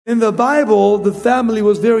In the Bible, the family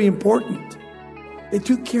was very important. They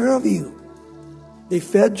took care of you. They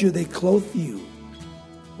fed you, they clothed you.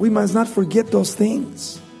 We must not forget those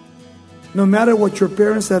things. No matter what your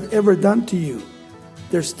parents have ever done to you,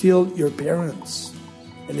 they're still your parents.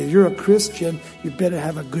 And if you're a Christian, you better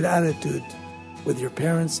have a good attitude with your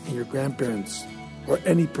parents and your grandparents or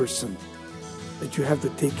any person that you have to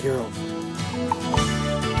take care of.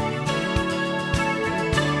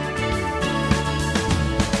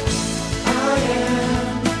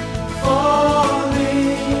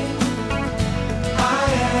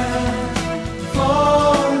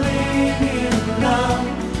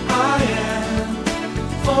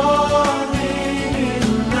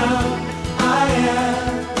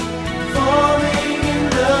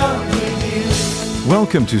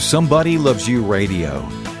 Welcome to Somebody Loves You Radio,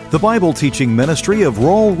 the Bible teaching ministry of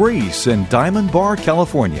Raul Ries in Diamond Bar,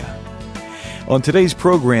 California. On today's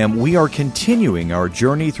program, we are continuing our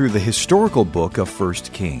journey through the historical book of 1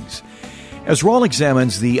 Kings. As Raul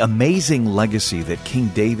examines the amazing legacy that King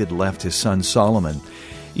David left his son Solomon,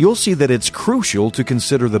 you'll see that it's crucial to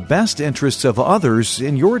consider the best interests of others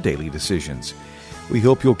in your daily decisions. We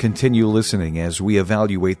hope you'll continue listening as we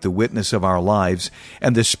evaluate the witness of our lives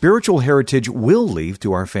and the spiritual heritage we'll leave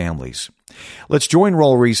to our families. Let's join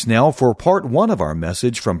Raul Ries now for part 1 of our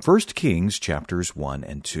message from 1 Kings chapters 1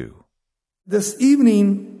 and 2. This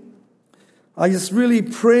evening, I just really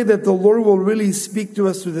pray that the Lord will really speak to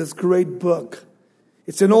us through this great book.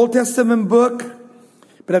 It's an Old Testament book,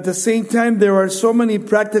 but at the same time, there are so many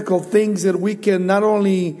practical things that we can not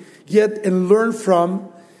only get and learn from,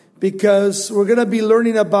 because we're going to be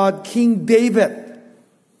learning about King David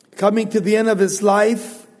coming to the end of his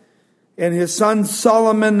life and his son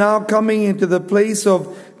Solomon now coming into the place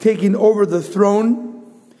of taking over the throne.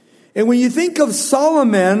 And when you think of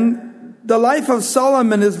Solomon, the life of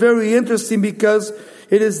Solomon is very interesting because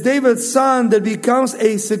it is David's son that becomes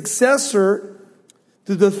a successor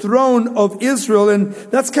to the throne of Israel. And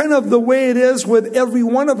that's kind of the way it is with every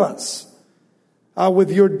one of us.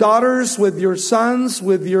 With your daughters, with your sons,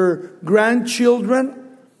 with your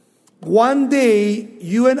grandchildren. One day,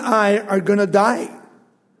 you and I are going to die.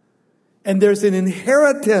 And there's an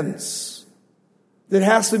inheritance that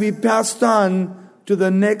has to be passed on to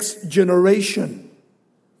the next generation.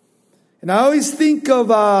 And I always think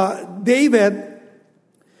of David,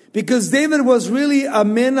 because David was really a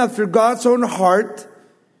man after God's own heart.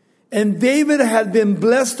 And David had been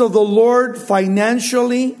blessed of the Lord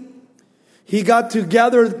financially. He got to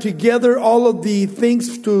gather together all of the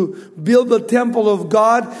things to build the temple of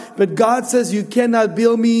God. But God says, you cannot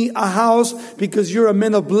build me a house because you're a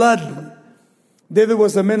man of blood. David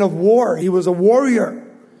was a man of war. He was a warrior.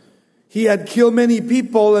 He had killed many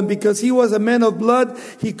people. And because he was a man of blood,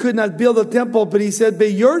 he could not build a temple. But he said,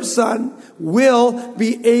 but your son will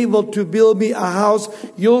be able to build me a house.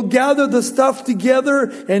 You'll gather the stuff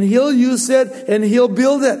together and he'll use it and he'll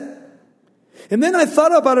build it. And then I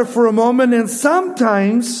thought about it for a moment, and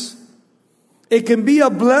sometimes it can be a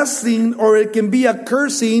blessing or it can be a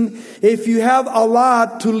cursing if you have a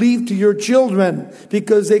lot to leave to your children,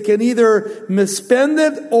 because they can either misspend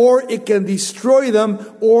it or it can destroy them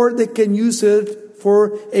or they can use it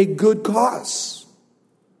for a good cause.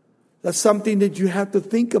 That's something that you have to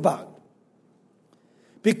think about.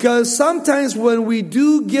 Because sometimes when we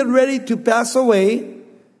do get ready to pass away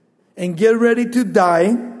and get ready to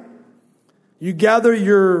die, you gather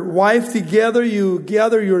your wife together, you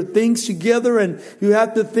gather your things together, and you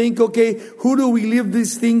have to think, okay, who do we leave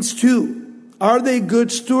these things to? Are they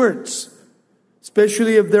good stewards?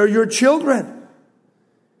 Especially if they're your children.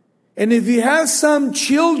 And if you have some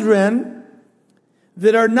children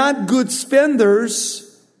that are not good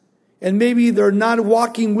spenders, and maybe they're not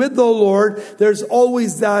walking with the Lord, there's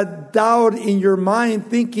always that doubt in your mind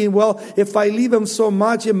thinking, well, if I leave them so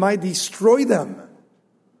much, it might destroy them.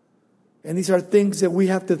 And these are things that we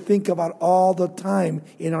have to think about all the time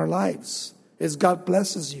in our lives as God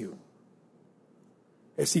blesses you,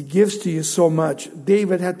 as He gives to you so much.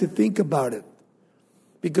 David had to think about it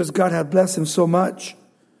because God had blessed him so much.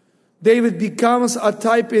 David becomes a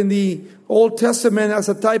type in the Old Testament as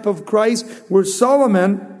a type of Christ, where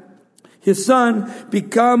Solomon, his son,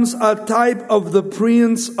 becomes a type of the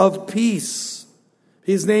Prince of Peace.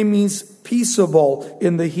 His name means peaceable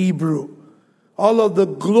in the Hebrew. All of the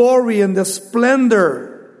glory and the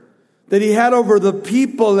splendor that he had over the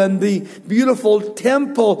people and the beautiful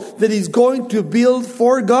temple that he's going to build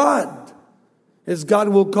for God. As God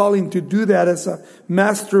will call him to do that as a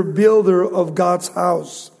master builder of God's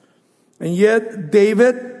house. And yet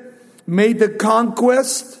David made the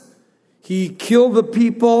conquest. He killed the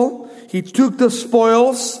people. He took the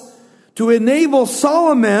spoils. to enable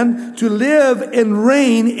Solomon to live and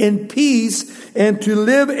reign in peace and to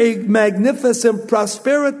live a magnificent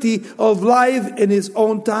prosperity of life in his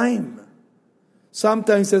own time.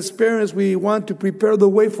 Sometimes as parents, we want to prepare the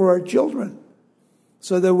way for our children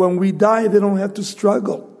so that when we die, they don't have to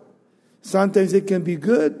struggle. Sometimes it can be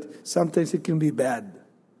good, sometimes it can be bad.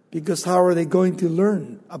 Because how are they going to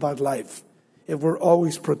learn about life if we're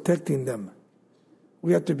always protecting them?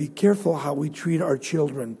 We have to be careful how we treat our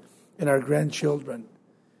children and our grandchildren.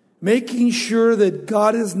 Making sure that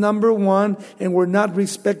God is number one and we're not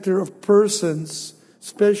respecter of persons,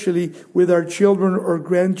 especially with our children or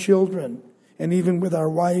grandchildren, and even with our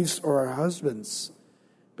wives or our husbands.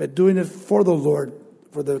 But doing it for the Lord,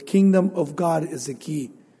 for the kingdom of God is the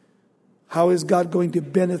key. How is God going to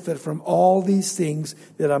benefit from all these things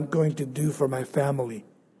that I'm going to do for my family?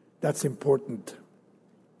 That's important.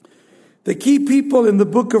 The key people in the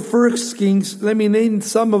book of 1 Kings, let me name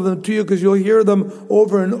some of them to you because you'll hear them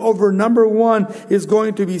over and over. Number one is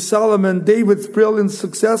going to be Solomon, David's brilliant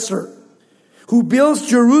successor, who builds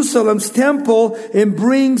Jerusalem's temple and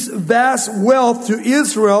brings vast wealth to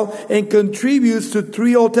Israel and contributes to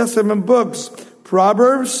 3 Old Testament books: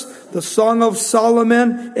 Proverbs, the Song of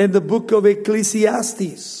Solomon, and the book of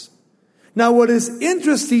Ecclesiastes. Now what is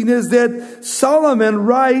interesting is that Solomon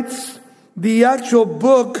writes the actual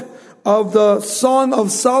book of the Song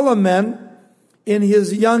of Solomon in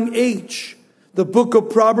his young age. The book of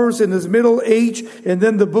Proverbs in his middle age, and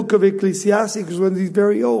then the book of Ecclesiastes when he's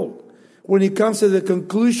very old. When he comes to the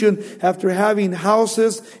conclusion, after having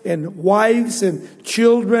houses and wives and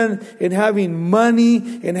children and having money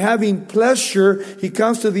and having pleasure, he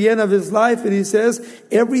comes to the end of his life and he says,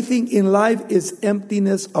 everything in life is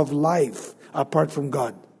emptiness of life apart from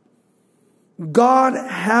God. God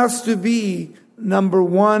has to be number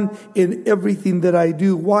one in everything that I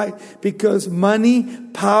do. Why? Because money,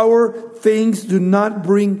 power, things do not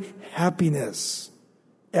bring happiness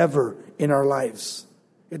ever in our lives.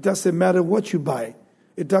 It doesn't matter what you buy.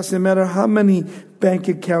 It doesn't matter how many bank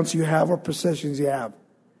accounts you have or possessions you have.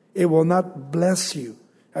 It will not bless you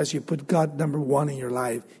as you put God number one in your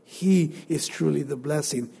life. He is truly the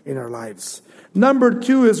blessing in our lives. Number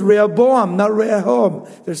two is Rehoboam, not Rehoboam.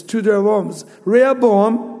 There's 2 Rehoboams.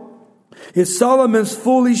 Rehoboam is Solomon's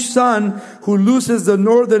foolish son who loses the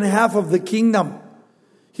northern half of the kingdom.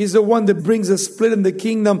 He's the one that brings a split in the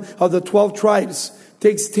kingdom of the 12 tribes.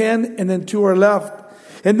 Takes 10 and then 2 are left.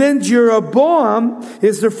 And then Jeroboam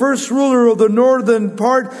is the first ruler of the northern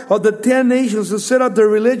part of the 10 nations to set up the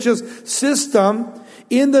religious system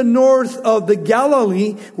in the north of the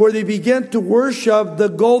Galilee, where they began to worship the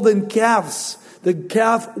golden calves, the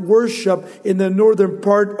calf worship in the northern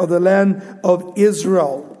part of the land of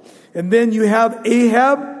Israel. And then you have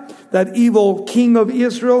Ahab, that evil king of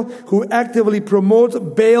Israel, who actively promotes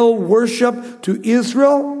Baal worship to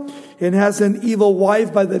Israel and has an evil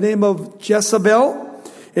wife by the name of Jezebel.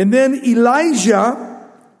 And then Elijah,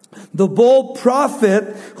 the bold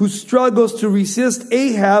prophet who struggles to resist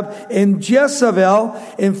Ahab and Jezebel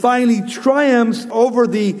and finally triumphs over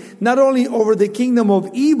not only over the kingdom of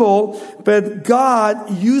evil, but God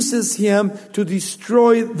uses him to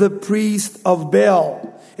destroy the priest of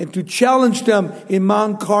Baal and to challenge them in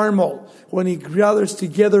Mount Carmel when he gathers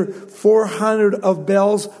together 400 of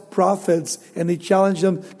Baal's prophets and he challenged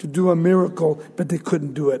them to do a miracle, but they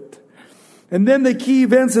couldn't do it. And then the key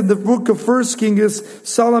events in the book of 1 Kings is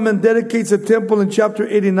Solomon dedicates a temple in chapter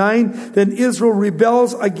 89. Then Israel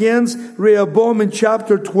rebels against Rehoboam in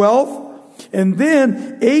chapter 12. And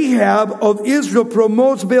then Ahab of Israel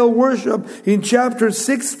promotes Baal worship in chapter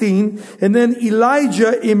 16. And then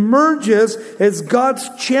Elijah emerges as God's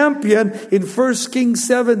champion in 1 Kings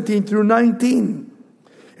 17 through 19.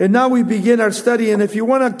 And now we begin our study. And if you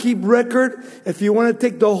want to keep record, if you want to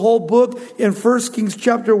take the whole book in 1 Kings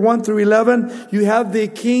chapter 1 through 11, you have the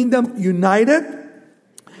kingdom united.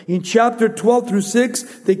 In chapter 12 through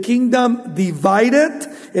 6, the kingdom divided.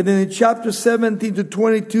 And then in chapter 17 to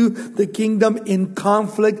 22, the kingdom in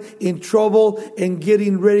conflict, in trouble, and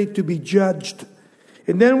getting ready to be judged.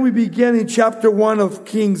 And then we begin in chapter 1 of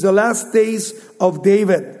Kings, the last days of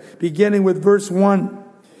David, beginning with verse 1.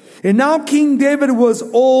 And now King David was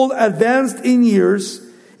old, advanced in years,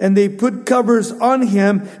 and they put covers on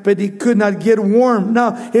him, but he could not get warm.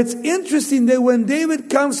 Now, it's interesting that when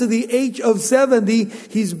David comes to the age of 70,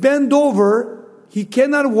 he's bent over, he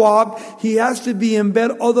cannot walk, he has to be in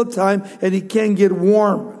bed all the time, and he can't get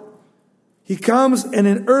warm. He comes in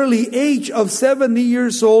an early age of 70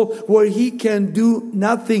 years old where he can do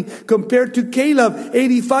nothing compared to Caleb,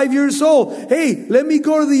 85 years old. Hey, let me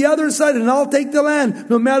go to the other side and I'll take the land.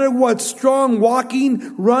 No matter what, strong,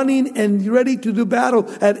 walking, running, and ready to do battle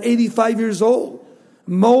at 85 years old.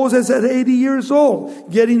 Moses at 80 years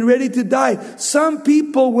old, getting ready to die. Some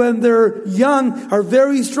people, when they're young, are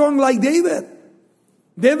very strong like David.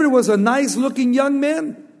 David was a nice looking young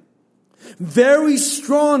man. Very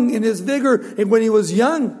strong in his vigor when he was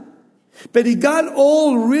young. But he got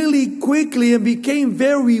old really quickly and became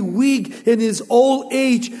very weak in his old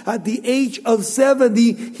age. At the age of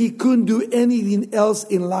 70, he couldn't do anything else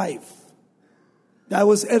in life. That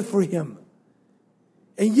was it for him.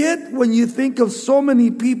 And yet, when you think of so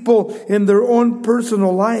many people in their own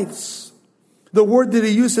personal lives, the word that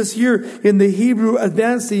he uses here in the Hebrew,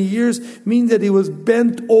 advancing years, means that he was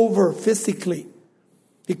bent over physically.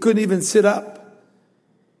 He couldn't even sit up.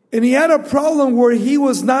 And he had a problem where he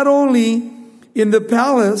was not only in the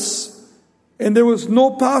palace, and there was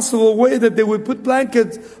no possible way that they would put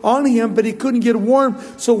blankets on him, but he couldn't get warm.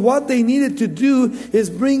 So what they needed to do is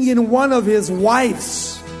bring in one of his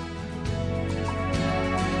wives.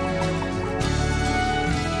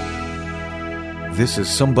 This is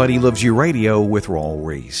Somebody Loves You Radio with Raul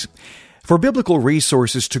Ries. For biblical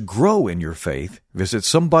resources to grow in your faith, visit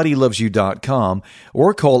somebodylovesyou.com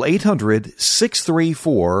or call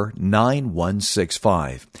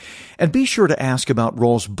 800-634-9165. And be sure to ask about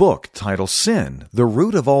Raul's book titled Sin, the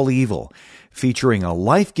Root of All Evil, featuring a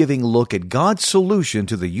life-giving look at God's solution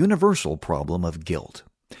to the universal problem of guilt.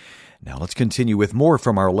 Now let's continue with more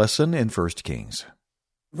from our lesson in 1 Kings.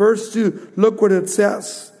 Verse 2, look what it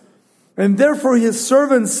says. And therefore his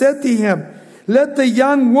servant said to him, let the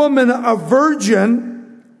young woman, a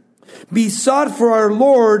virgin, be sought for our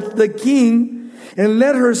Lord the king, and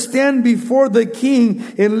let her stand before the king,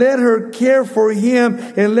 and let her care for him,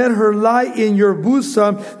 and let her lie in your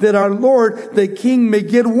bosom, that our Lord the king may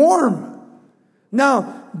get warm.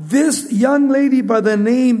 Now, this young lady by the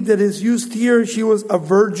name that is used here, she was a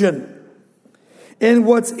virgin. And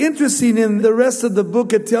what's interesting in the rest of the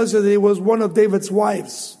book, it tells you that it was one of David's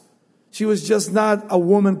wives. She was just not a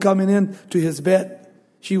woman coming in to his bed.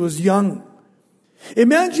 She was young.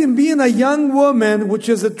 Imagine being a young woman, which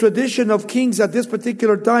is a tradition of kings at this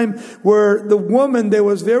particular time, where the woman that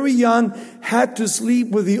was very young had to sleep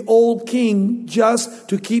with the old king just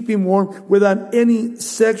to keep him warm without any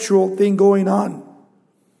sexual thing going on.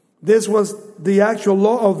 This was the actual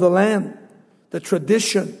law of the land, the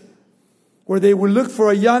tradition, where they would look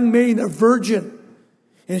for a young maid, a virgin.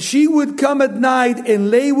 And she would come at night and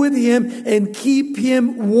lay with him and keep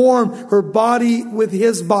him warm, her body with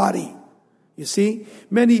his body. You see,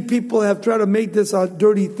 many people have tried to make this a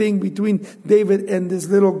dirty thing between David and this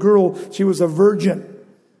little girl. She was a virgin,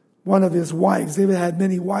 one of his wives. David had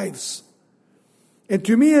many wives. And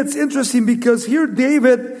to me, it's interesting because here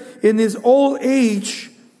David, in his old age,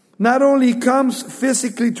 not only comes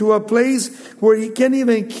physically to a place where he can't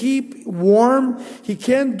even keep warm, he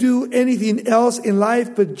can't do anything else in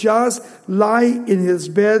life but just lie in his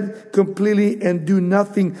bed completely and do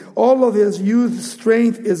nothing. All of his youth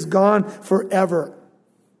strength is gone forever.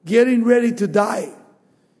 Getting ready to die.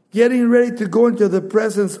 Getting ready to go into the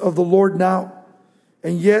presence of the Lord now.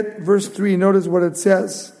 And yet, verse 3, notice what it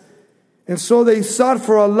says. And so they sought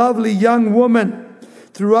for a lovely young woman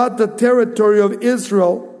throughout the territory of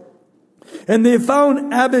Israel. And they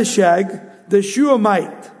found Abishag, the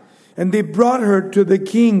Shunammite, and they brought her to the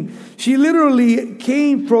king. She literally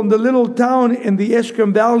came from the little town in the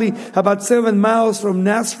Eshcol Valley, about 7 miles from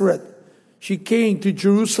Nazareth. She came to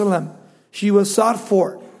Jerusalem. She was sought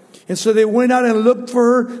for. And so they went out and looked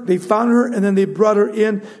for her. They found her, and then they brought her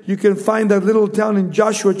in. You can find that little town in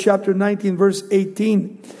Joshua chapter 19, verse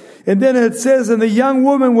 18. And then it says, and the young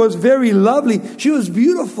woman was very lovely. She was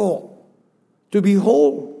beautiful to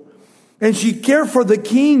behold. And she cared for the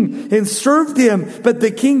king and served him. But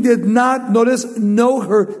the king did not, notice, know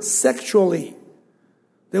her sexually.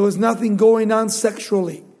 There was nothing going on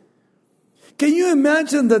sexually. Can you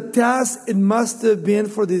imagine the task it must have been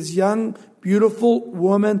for this young, beautiful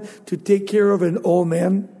woman to take care of an old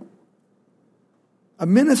man? A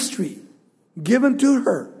ministry given to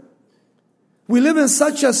her. We live in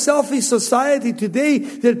such a selfish society today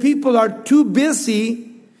that people are too busy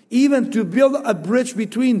even to build a bridge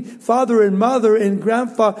between father and mother and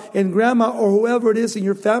grandpa and grandma or whoever it is in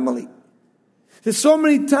your family. There's so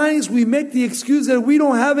many times we make the excuse that we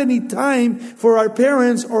don't have any time for our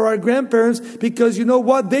parents or our grandparents because you know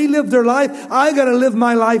what? They lived their life. I got to live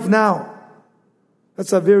my life now.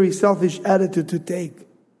 That's a very selfish attitude to take.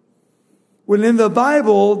 When in the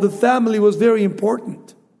Bible, the family was very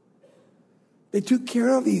important. They took care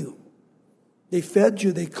of you. They fed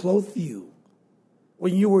you. They clothed you.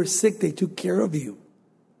 When you were sick, they took care of you.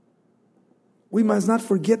 We must not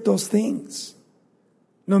forget those things.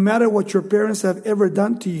 No matter what your parents have ever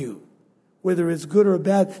done to you, whether it's good or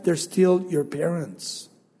bad, they're still your parents.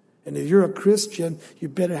 And if you're a Christian, you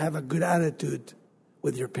better have a good attitude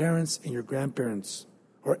with your parents and your grandparents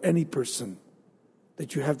or any person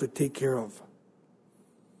that you have to take care of.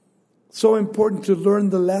 So important to learn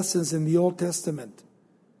the lessons in the Old Testament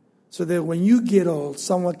so that when you get old,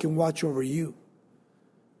 someone can watch over you.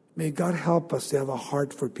 May God help us to have a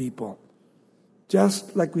heart for people.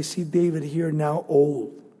 Just like we see David here now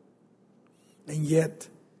old, and yet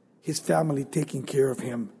his family taking care of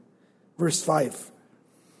him. Verse 5.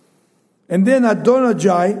 And then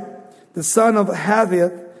Adonijah, the son of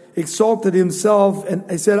Haggith, exalted himself, and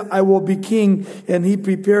I said, I will be king. And he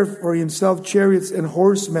prepared for himself chariots and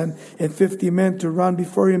horsemen and 50 men to run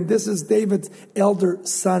before him. This is David's elder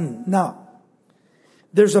son. Now,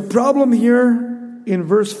 there's a problem here in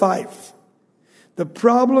verse 5. The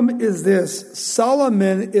problem is this: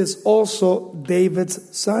 Solomon is also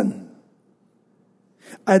David's son.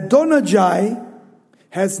 Adonijah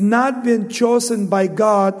has not been chosen by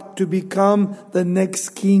God to become the next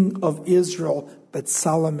king of Israel, but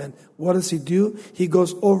Solomon. What does he do? He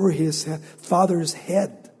goes over his father's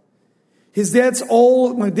head. His dad's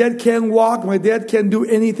old. My dad can't walk. My dad can't do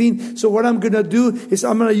anything. So what I'm going to do is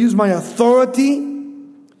I'm going to use my authority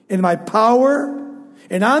and my power,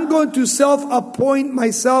 and I'm going to self-appoint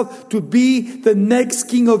myself to be the next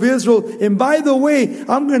king of Israel. And by the way,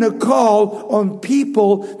 I'm going to call on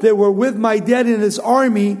people that were with my dad in his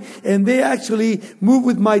army, and they actually moved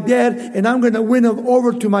with my dad, and I'm going to win them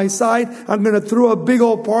over to my side. I'm going to throw a big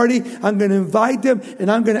old party. I'm going to invite them,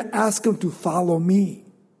 and I'm going to ask them to follow me.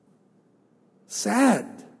 Sad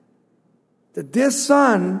that this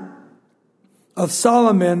son of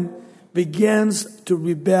Solomon begins to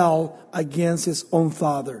rebel against his own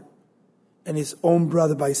father and his own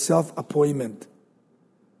brother by self-appointment,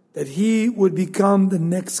 that he would become the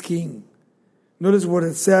next king. Notice what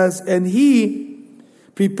it says. And he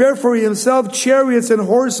prepared for himself chariots and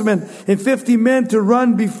horsemen and 50 men to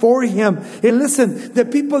run before him. And listen, the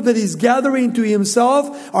people that he's gathering to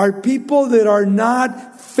himself are people that are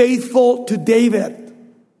not faithful to David.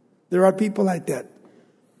 There are people like that.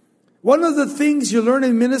 One of the things you learn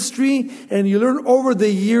in ministry and you learn over the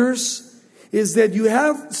years is that you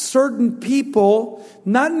have certain people,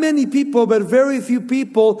 not many people, but very few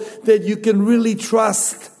people that you can really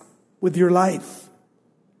trust with your life.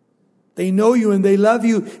 They know you and they love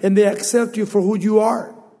you and they accept you for who you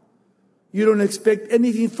are. You don't expect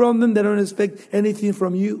anything from them. They don't expect anything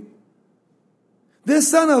from you. This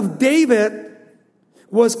son of David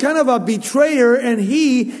was kind of a betrayer, and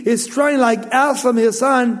he is trying, like Absalom, his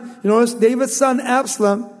son, David's son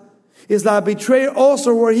Absalom is like a betrayer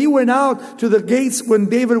also, where he went out to the gates when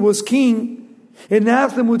David was king, and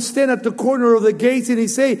Absalom would stand at the corner of the gates and he'd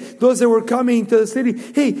say, those that were coming to the city,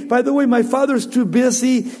 hey, by the way, my father's too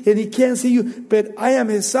busy and he can't see you, but I am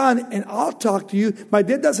his son and I'll talk to you. My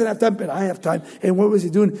dad doesn't have time, but I have time. And what was he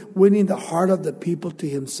doing? Winning the heart of the people to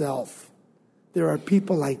himself. There are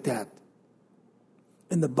people like that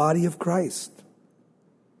in the body of Christ.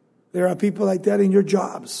 There are people like that in your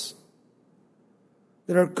jobs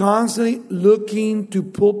that are constantly looking to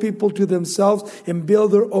pull people to themselves and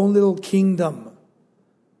build their own little kingdom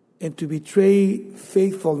and to betray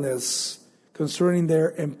faithfulness concerning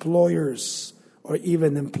their employers or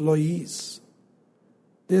even employees.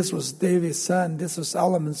 This was David's son. This was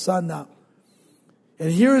Solomon's son now.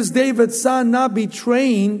 And here is David's son now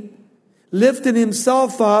betraying, lifting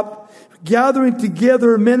himself up, gathering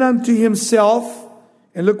together men unto himself.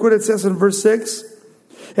 And look what it says in verse 6.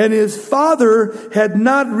 And his father had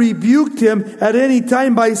not rebuked him at any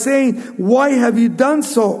time by saying, why have you done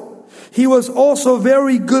so? He was also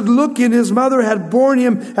very good looking. His mother had borne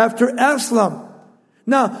him after Absalom.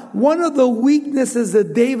 Now, one of the weaknesses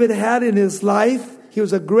that David had in his life, he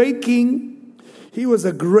was a great king. He was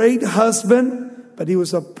a great husband, but he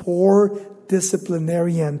was a poor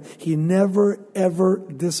disciplinarian. He never, ever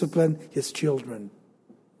disciplined his children.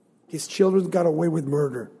 His children got away with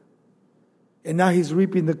murder. And now he's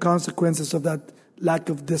reaping the consequences of that lack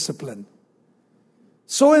of discipline.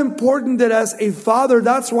 So important that as a father,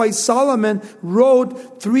 that's why Solomon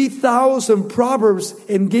wrote 3,000 Proverbs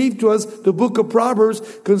and gave to us the book of Proverbs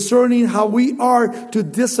concerning how we are to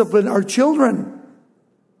discipline our children.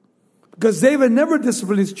 Because David never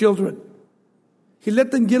disciplined his children. He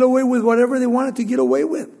let them get away with whatever they wanted to get away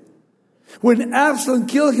with. When Absalom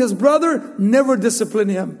killed his brother, never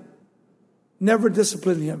disciplined him. Never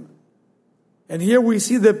disciplined him. And here we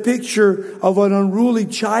see the picture of an unruly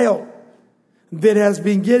child that has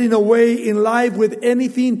been getting away in life with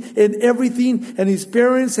anything and everything, and his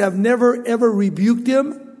parents have never ever rebuked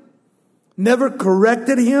him, never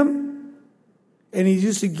corrected him, and he's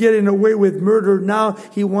used to getting away with murder. Now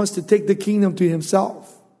he wants to take the kingdom to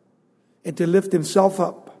himself and to lift himself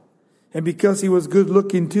up. And because he was good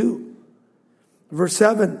looking too. Verse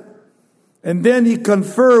 7. And then he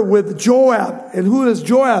conferred with Joab. And who is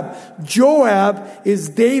Joab? Joab is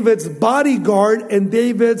David's bodyguard and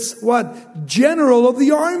David's what? General of the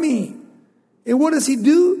army. And what does he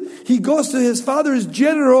do? He goes to his father's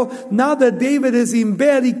general. Now that David is in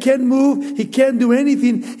bed, he can't move, he can't do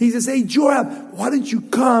anything. He says, hey Joab, why don't you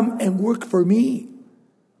come and work for me?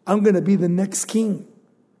 I'm going to be the next king.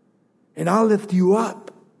 And I'll lift you up.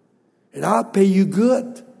 And I'll pay you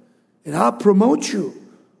good. And I'll promote you.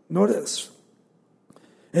 Notice.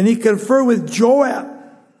 And he conferred with Joab,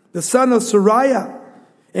 the son of Sariah,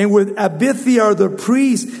 and with Abithiar the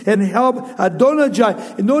priest, and helped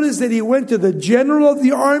Adonijah. And notice that he went to the general of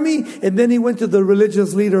the army, and then he went to the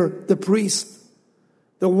religious leader, the priest,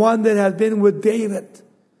 the one that had been with David,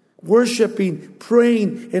 worshiping,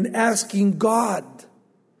 praying, and asking God.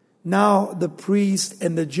 Now the priest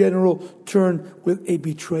and the general turn with a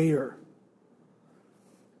betrayer.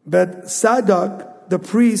 But Zadok, the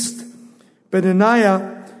priest,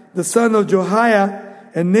 Benaniah, the son of Jehoiada,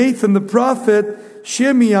 and Nathan the prophet,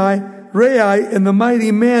 Shimei, Rei, and the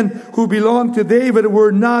mighty men who belonged to David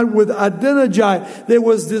were not with Adonijah. There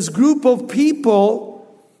was this group of people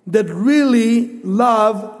that really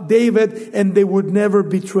loved David, and they would never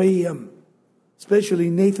betray him. Especially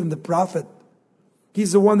Nathan the prophet.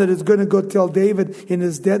 He's the one that is going to go tell David in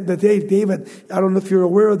his death that, hey, David, I don't know if you're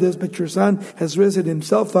aware of this, but your son has risen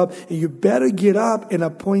himself up, and you better get up and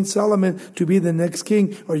appoint Solomon to be the next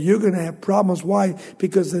king, or you're going to have problems. Why?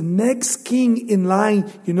 Because the next king in line,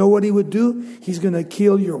 you know what he would do? He's going to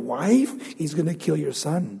kill your wife. He's going to kill your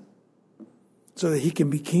son so that he can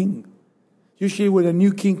be king. Usually when a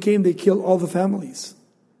new king came, they killed all the families.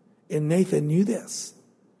 And Nathan knew this.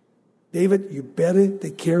 David, you better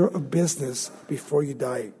take care of business before you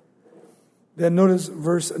die. Then notice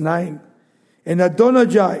verse 9. And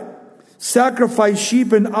Adonijah sacrificed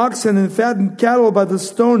sheep and oxen and fattened cattle by the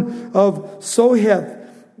stone of Soheth.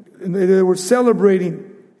 And they were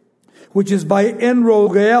celebrating, which is by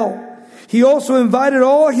En-Rogel. He also invited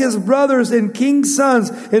all his brothers and king's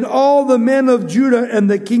sons and all the men of Judah and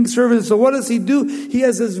the king's servants. So what does he do? He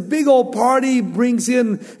has this big old party, brings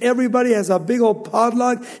in everybody, has a big old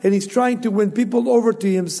potluck, and he's trying to win people over to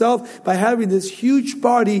himself by having this huge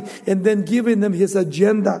party and then giving them his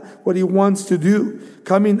agenda, what he wants to do,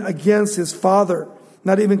 coming against his father,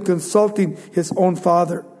 not even consulting his own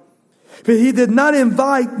father. But he did not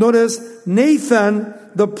invite, notice, Nathan,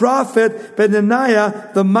 the prophet,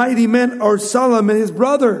 Benaniah, the mighty men, or Solomon, his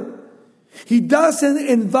brother. He doesn't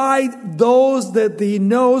invite those that he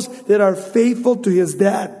knows that are faithful to his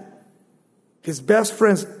dad. His best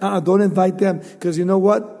friends, don't invite them, because you know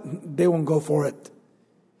what? They won't go for it.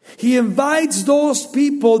 He invites those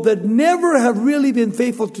people that never have really been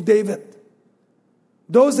faithful to David.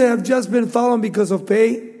 Those that have just been following because of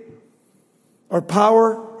pay, or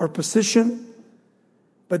power, or position.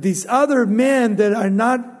 But these other men that are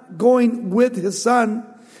not going with his son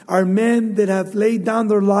are men that have laid down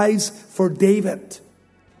their lives for David.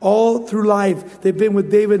 All through life, they've been with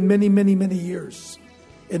David many, many, many years.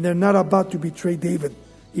 And they're not about to betray David,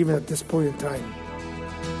 even at this point in time.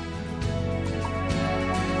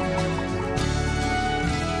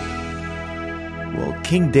 Well,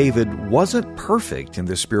 King David wasn't perfect in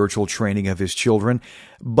the spiritual training of his children,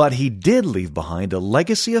 but he did leave behind a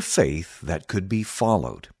legacy of faith that could be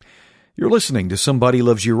followed. You're listening to Somebody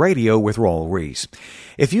Loves You Radio with Raul Ries.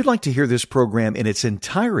 If you'd like to hear this program in its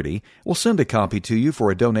entirety, we'll send a copy to you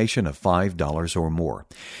for a donation of $5 or more.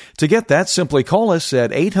 To get that, simply call us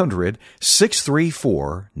at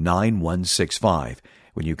 800-634-9165.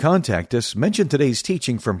 When you contact us, mention today's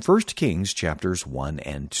teaching from 1 Kings chapters 1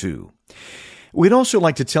 and 2. We'd also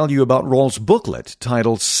like to tell you about Raul's booklet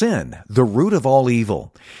titled Sin, the Root of All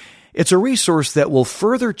Evil. It's a resource that will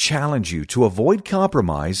further challenge you to avoid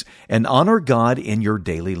compromise and honor God in your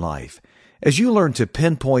daily life. As you learn to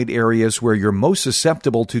pinpoint areas where you're most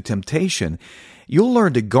susceptible to temptation, you'll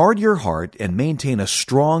learn to guard your heart and maintain a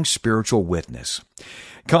strong spiritual witness.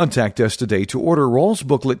 Contact us today to order Raul's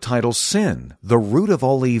booklet titled Sin, the Root of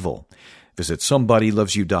All Evil. Visit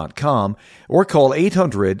somebodylovesyou.com or call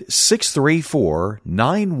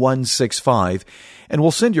 800-634-9165 and we'll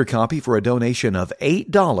send your copy for a donation of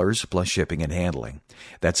 $8 plus shipping and handling.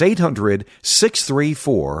 That's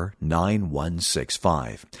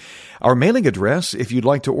 800-634-9165. Our mailing address, if you'd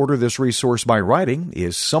like to order this resource by writing,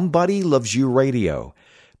 is Somebody Loves You Radio,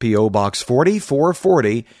 P.O. Box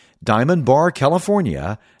 4440, Diamond Bar,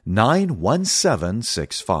 California,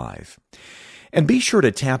 91765. And be sure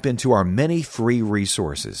to tap into our many free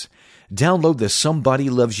resources. Download the Somebody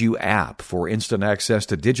Loves You app for instant access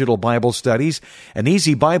to digital Bible studies, an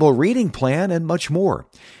easy Bible reading plan, and much more.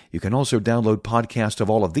 You can also download podcasts of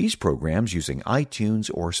all of these programs using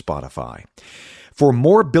iTunes or Spotify. For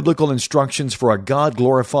more biblical instructions for a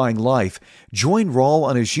God-glorifying life, join Raul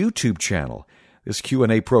on his YouTube channel. This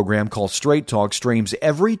Q&A program called Straight Talk streams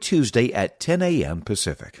every Tuesday at 10 a.m.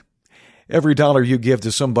 Pacific. Every dollar you give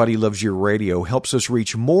to Somebody Loves You Radio helps us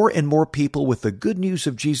reach more and more people with the good news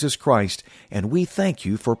of Jesus Christ, and we thank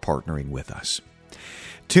you for partnering with us.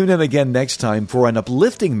 Tune in again next time for an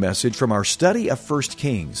uplifting message from our study of 1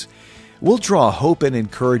 Kings. We'll draw hope and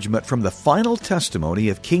encouragement from the final testimony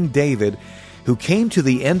of King David, who came to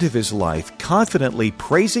the end of his life confidently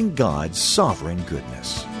praising God's sovereign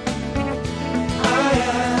goodness.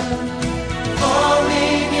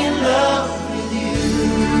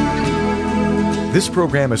 This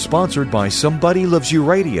program is sponsored by Somebody Loves You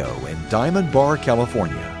Radio in Diamond Bar,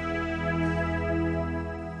 California.